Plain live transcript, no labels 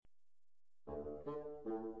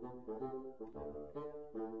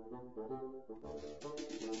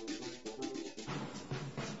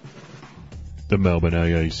The Melbourne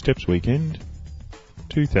AA Steps Weekend,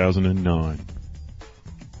 2009.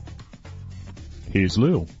 Here's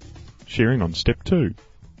Lil, sharing on Step 2.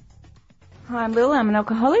 Hi, I'm Lil. I'm an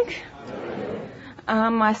alcoholic.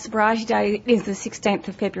 My sobriety day is the 16th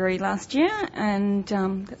of February last year, and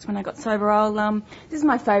that's when I got sober. This is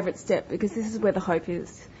my favourite step because this is where the hope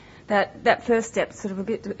is. That first step's sort of a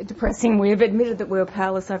bit depressing. We've admitted that we were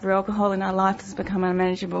powerless over alcohol and our life has become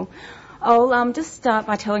unmanageable. I'll just start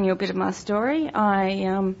by telling you a bit of my story.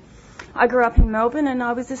 I grew up in Melbourne, and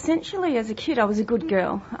I was essentially, as a kid, I was a good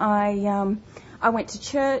girl. I went to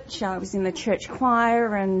church. I was in the church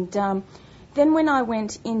choir, and then when I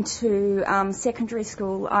went into secondary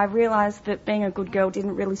school, I realised that being a good girl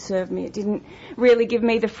didn't really serve me. It didn't really give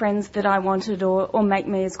me the friends that I wanted or make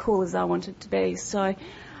me as cool as I wanted to be. So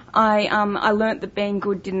I learnt that being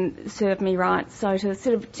good didn't serve me right. So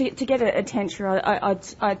to get attention,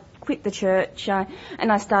 I quit the church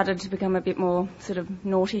and I started to become a bit more sort of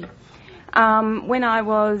naughty. When I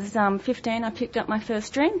was 15, I picked up my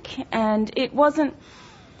first drink, and it wasn't,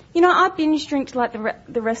 I binge drinked like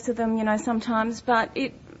the rest of them, sometimes, but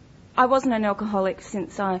I wasn't an alcoholic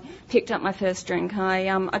since I picked up my first drink.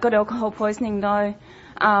 I got alcohol poisoning though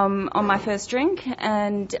on my first drink,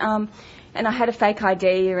 and I had a fake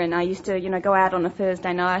ID, and I used to, go out on a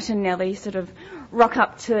Thursday night and nearly sort of rock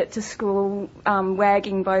up to school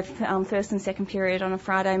wagging both first and second period on a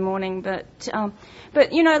Friday morning. But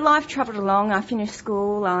life travelled along. I finished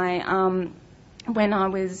school.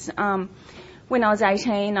 When I was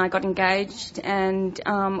 18, I got engaged, and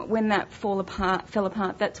when that fell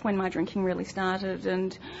apart, that's when my drinking really started,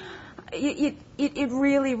 and it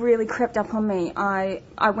really, really crept up on me. I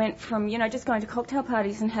went from, just going to cocktail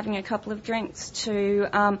parties and having a couple of drinks to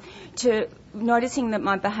noticing that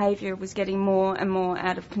my behaviour was getting more and more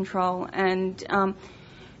out of control, and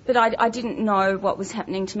but I didn't know what was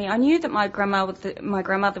happening to me. I knew that my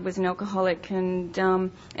grandmother was an alcoholic,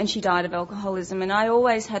 and she died of alcoholism, and I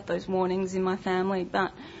always had those warnings in my family,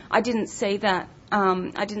 but I didn't see that.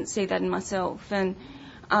 I didn't see that in myself, and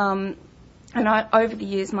over the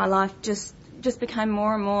years, my life just became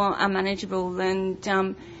more and more unmanageable, and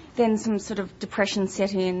then some sort of depression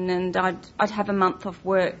set in, and I'd have a month off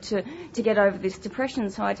work to get over this depression.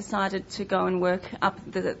 So I decided to go and work up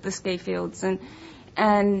the ski fields,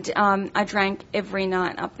 and I drank every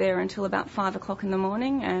night up there until about 5 o'clock in the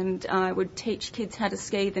morning, and I would teach kids how to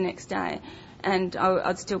ski the next day, and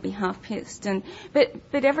I'd still be half pissed.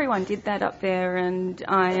 But everyone did that up there, and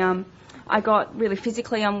I got really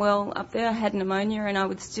physically unwell up there. I had pneumonia, and I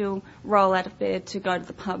would still roll out of bed to go to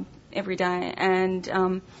the pub every day.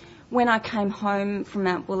 And when I came home from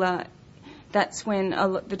Mount Buller, that's when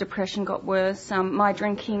the depression got worse. My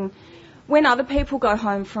drinking, when other people go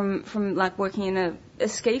home from like working in a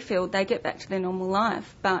ski field, they get back to their normal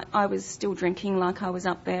life. But I was still drinking like I was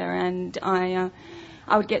up there, and I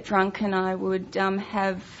would get drunk, and I would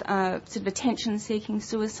have sort of attention-seeking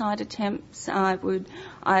suicide attempts. When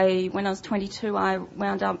I was 22, I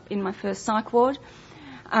wound up in my first psych ward,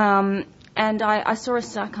 and I saw a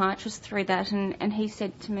psychiatrist through that, and he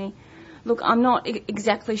said to me, "Look, I'm not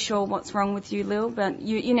exactly sure what's wrong with you, Lil, but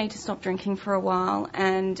you need to stop drinking for a while,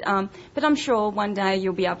 and but I'm sure one day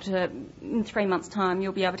you'll be able to, in 3 months' time,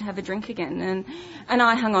 you'll be able to have a drink again." And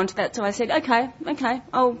I hung on to that, so I said, "Okay,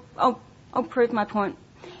 I'll prove my point.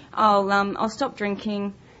 I'll stop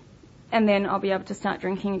drinking, and then I'll be able to start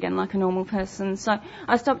drinking again like a normal person." So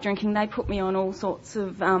I stopped drinking. They put me on all sorts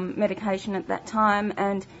of medication at that time,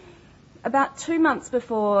 and about 2 months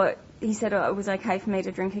before he said it was okay for me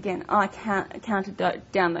to drink again, I counted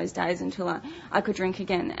down those days until I could drink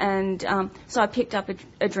again. And so I picked up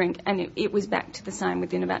a drink, and it was back to the same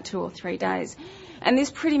within about 2 or 3 days. And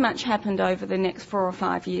this pretty much happened over the next 4 or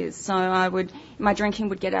 5 years. So my drinking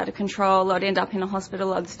would get out of control. I'd end up in a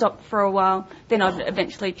hospital. I'd stop for a while. Then I'd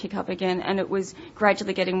eventually pick up again. And it was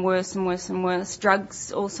gradually getting worse and worse and worse.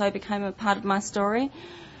 Drugs also became a part of my story.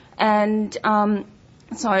 And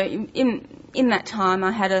so in that time,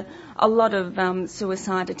 I had a lot of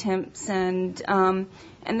suicide attempts. And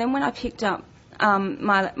then when I picked up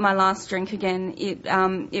my last drink again,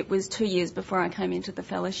 it was 2 years before I came into the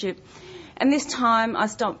fellowship. And this time I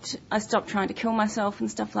stopped trying to kill myself and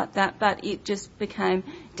stuff like that, but it just became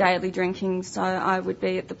daily drinking. So I would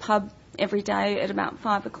be at the pub every day at about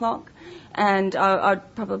 5 o'clock, and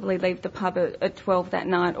I'd probably leave the pub at 12 that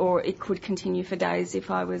night, or it could continue for days if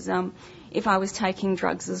I was taking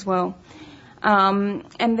drugs as well.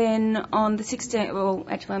 And then on the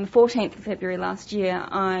 14th of February last year,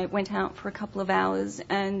 I went out for a couple of hours,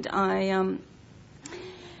 and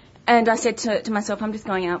And I said to myself, I'm just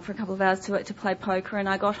going out for a couple of hours to play poker, and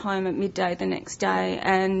I got home at midday the next day,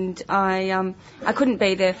 and I couldn't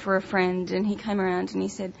be there for a friend, and he came around and he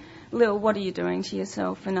said, Lil, what are you doing to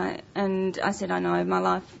yourself? And I said, I know, my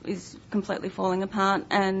life is completely falling apart,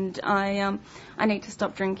 and I need to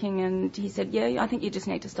stop drinking. And he said, yeah, I think you just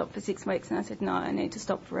need to stop for 6 weeks. And I said, no, I need to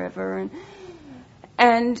stop forever.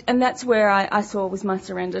 And that's where I saw was my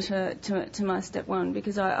surrender to my step one,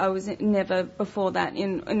 because I was never before that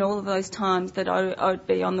in all of those times that I would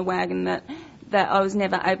be on the wagon that I was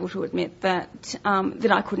never able to admit that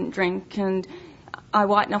I couldn't drink. And I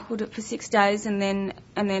white knuckled it for 6 days, and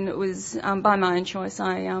then it was by my own choice.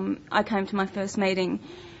 I came to my first meeting,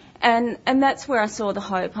 and that's where I saw the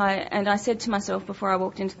hope. I said to myself before I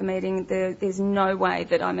walked into the meeting, there's no way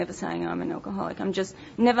that I'm ever saying I'm an alcoholic. I'm just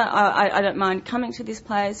never. I don't mind coming to this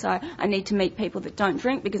place. I need to meet people that don't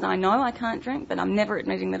drink, because I know I can't drink, but I'm never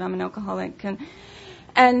admitting that I'm an alcoholic.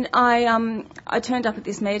 And I turned up at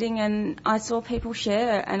this meeting, and I saw people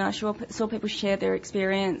share, and I saw people share their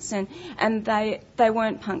experience, and they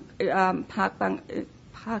weren't park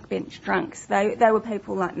bench drunks. They were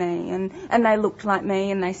people like me, and they looked like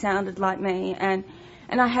me, and they sounded like me, and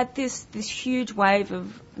I had this huge wave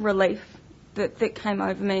of relief that came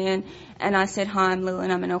over me, and I said, hi, I'm Lil,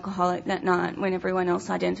 and I'm an alcoholic that night when everyone else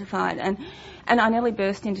identified, and I nearly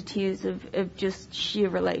burst into tears of just sheer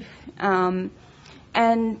relief.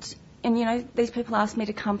 And you know, these people asked me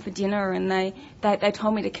to come for dinner, and they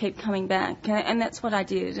told me to keep coming back, and that's what I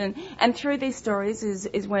did. And through these stories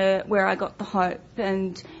is where I got the hope,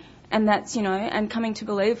 and that's, you know, and coming to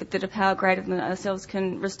believe that a power greater than ourselves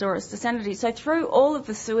can restore us to sanity. So through all of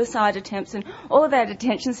the suicide attempts and all of that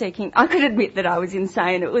attention seeking, I could admit that I was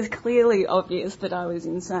insane. It was clearly obvious that I was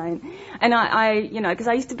insane. And I you know, because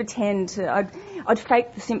I used to pretend I'd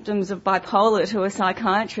fake the symptoms of bipolar to a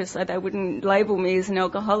psychiatrist so they wouldn't label me as an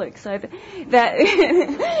alcoholic. So that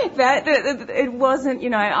it wasn't, you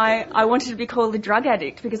know, I wanted to be called a drug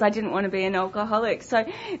addict because I didn't want to be an alcoholic. So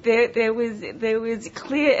there was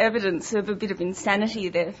clear evidence of a bit of insanity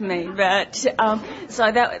there for me. But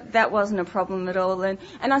so that wasn't a problem at all. And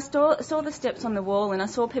I saw the steps on the wall, and I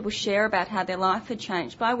saw people share about how their life had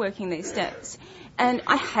changed by working these steps. And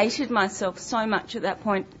I hated myself so much at that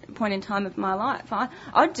point in time of my life.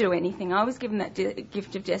 I'd do anything. I was given that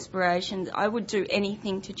gift of desperation. I would do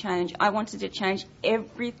anything to change. I wanted to change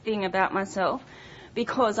everything about myself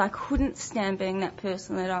because I couldn't stand being that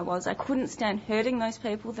person that I was. I couldn't stand hurting those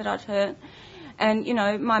people that I'd hurt. And, you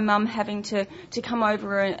know, my mum having to come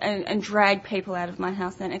over and drag people out of my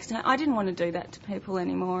house the next day. I didn't want to do that to people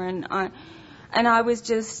anymore. And I was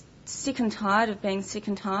just sick and tired of being sick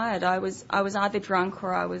and tired. I was either drunk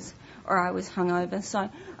or I was hungover. So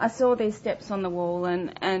I saw these steps on the wall,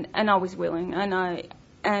 and I was willing, and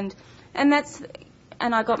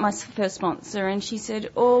I got my first sponsor, and she said,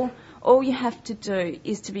 all you have to do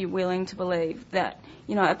is to be willing to believe that,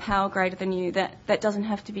 you know, a power greater than you, that doesn't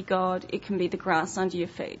have to be God. It can be the grass under your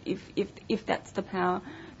feet if that's the power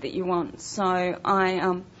that you want. So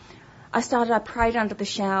I prayed under the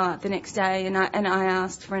shower the next day, and I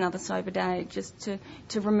asked for another sober day, just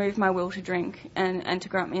to remove my will to drink and to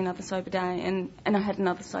grant me another sober day, and I had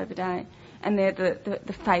another sober day, and there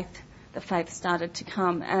the faith started to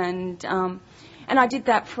come, and I did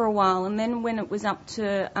that for a while, and then when it was up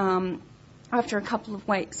to after a couple of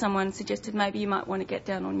weeks, someone suggested maybe you might want to get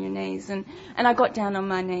down on your knees, and I got down on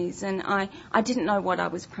my knees, and I didn't know what I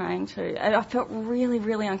was praying to. I felt really,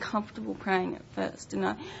 really uncomfortable praying at first,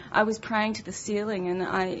 and I was praying to the ceiling, and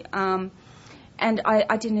I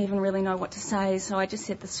didn't even really know what to say, so I just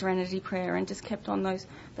said the Serenity Prayer and just kept on those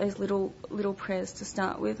little prayers to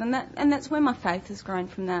start with, and that's where my faith has grown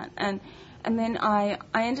from that. And then I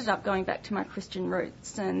ended up going back to my Christian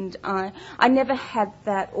roots, and I never had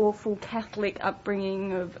that awful Catholic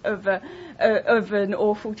upbringing of an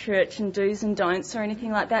awful church and do's and don'ts or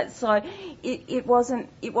anything like that. So it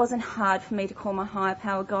wasn't hard for me to call my higher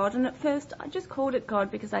power God. And at first I just called it God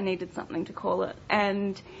because I needed something to call it.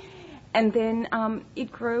 And then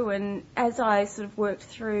it grew, and as I sort of worked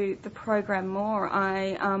through the program more,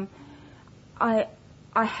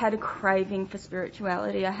 I had a craving for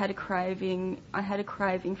spirituality. I had a craving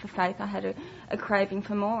for faith. I had a craving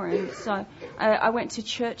for more. And so I went to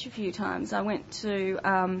church a few times. I went to,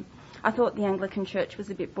 I thought the Anglican church was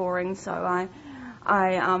a bit boring, so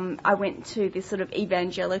I went to this sort of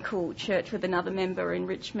evangelical church with another member in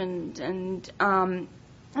Richmond, and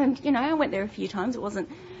you know, I went there a few times.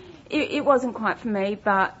 It wasn't quite for me,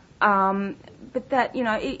 but that, you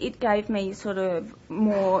know, it gave me sort of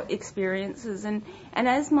more experiences, and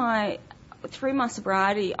as through my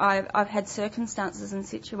sobriety, I've had circumstances and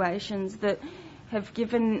situations that have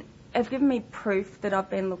given me proof that I've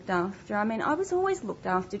been looked after. I mean, I was always looked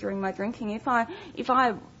after during my drinking. If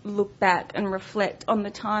I look back and reflect on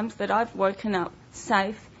the times that I've woken up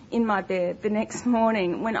safe in my bed the next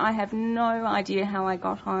morning when I have no idea how I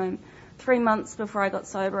got home. 3 months before I got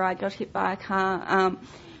sober, I got hit by a car,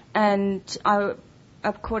 and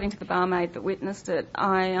according to the barmaid that witnessed it,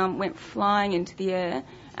 I went flying into the air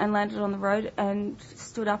and landed on the road and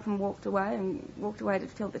stood up and walked away to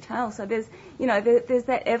tell the tale. So there's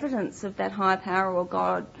that evidence of that higher power or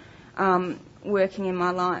God working in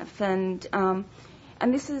my life, and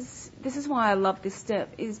this is why I love this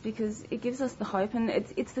step, is because it gives us the hope, and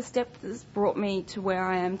it's the step that's brought me to where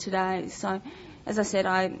I am today. So, as I said,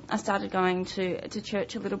 I started going to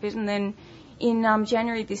church a little bit, and then in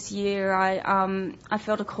January this year, I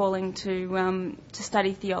felt a calling to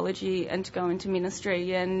study theology and to go into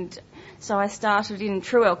ministry, and so I started in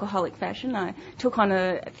true alcoholic fashion. I took on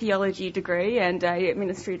a theology degree and a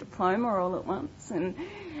ministry diploma all at once,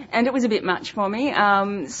 and it was a bit much for me.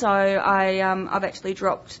 So I've actually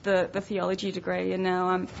dropped the theology degree, and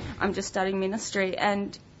now I'm just studying ministry.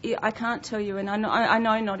 And I can't tell you, and I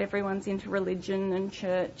know not everyone's into religion and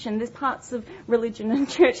church, and there's parts of religion and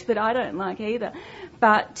church that I don't like either.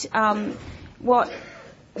 But what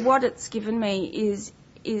it's given me is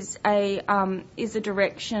a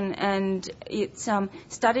direction, and it's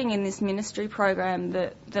studying in this ministry program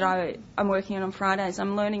that I'm working on Fridays.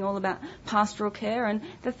 I'm learning all about pastoral care, and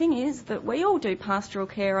the thing is that we all do pastoral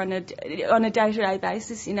care on a day-to-day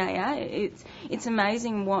basis in AA. It's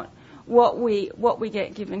amazing what we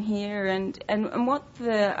get given here, and what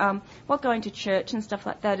going to church and stuff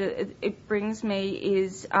like that it brings me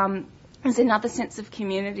is another sense of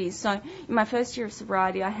community. So in my first year of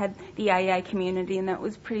sobriety, I had the AA community, and that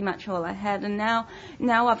was pretty much all I had. And now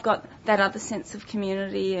I've got that other sense of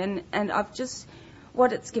community, and I've just,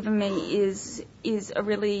 what it's given me is a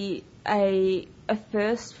really a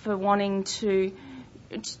thirst for wanting to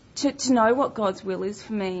know what God's will is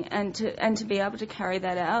for me, and to be able to carry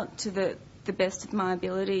that out to the best of my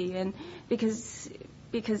ability, and because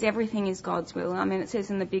everything is God's will. I mean, it says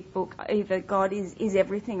in the big book, either God is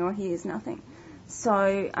everything or He is nothing.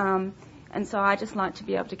 So and so I just like to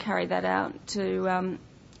be able to carry that out to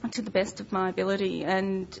the best of my ability.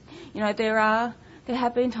 And there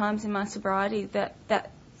have been times in my sobriety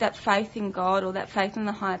that faith in God or that faith in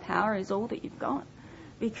the higher power is all that you've got.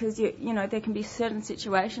 Because there can be certain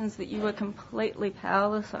situations that you are completely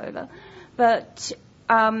powerless over, but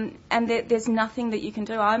there's nothing that you can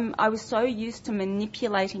do. I was so used to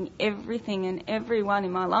manipulating everything and everyone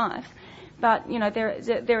in my life, but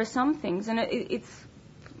there are some things, and it's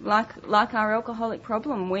like our alcoholic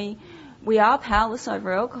problem. We are powerless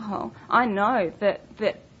over alcohol. I know that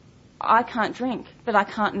I can't drink, but I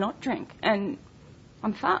can't not drink, and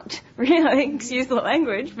I'm fucked, really, excuse the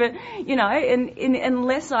language, but,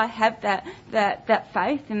 unless I have that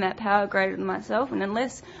faith in that power greater than myself, and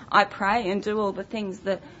unless I pray and do all the things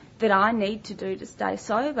that I need to do to stay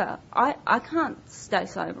sober, I can't stay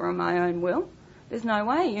sober on my own will. There's no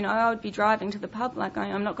way, I would be driving to the pub like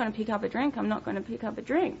going, I'm not going to pick up a drink, I'm not going to pick up a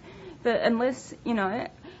drink. But unless,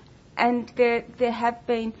 and there have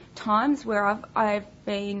been times where I've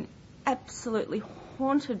been absolutely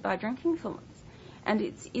haunted by drinking thoughts. And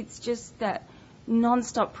it's just that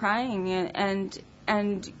non-stop praying and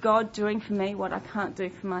God doing for me what I can't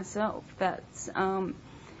do for myself. That's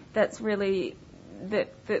really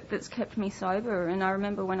that's kept me sober. And I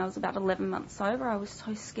remember when I was about 11 months sober, I was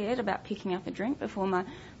so scared about picking up a drink before my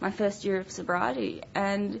first year of sobriety,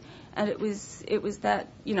 and it was that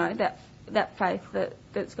that faith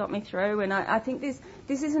that's got me through. And I think this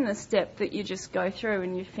isn't a step that you just go through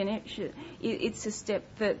and you finish. It's a step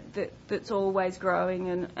that's always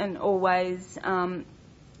growing and always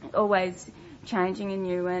changing in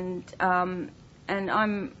you. And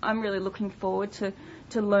I'm really looking forward to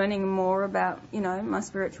learning more about my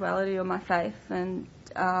spirituality or my faith, and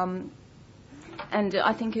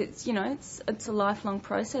I think it's a lifelong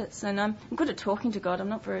process. And I'm good at talking to God. I'm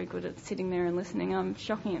not very good at sitting there and listening. I'm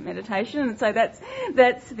shocking at meditation, and so that's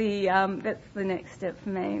the next step for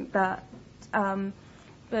me. But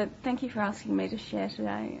thank you for asking me to share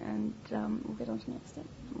today, and we'll get on to the next step.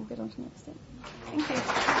 Thank you.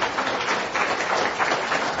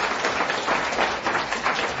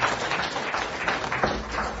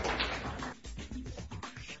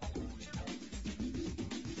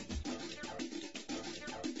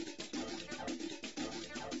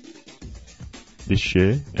 This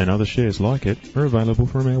share and other shares like it are available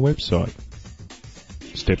from our website,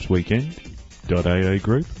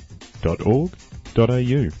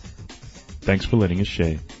 stepsweekend.aagroup.org.au. Thanks for letting us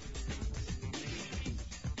share.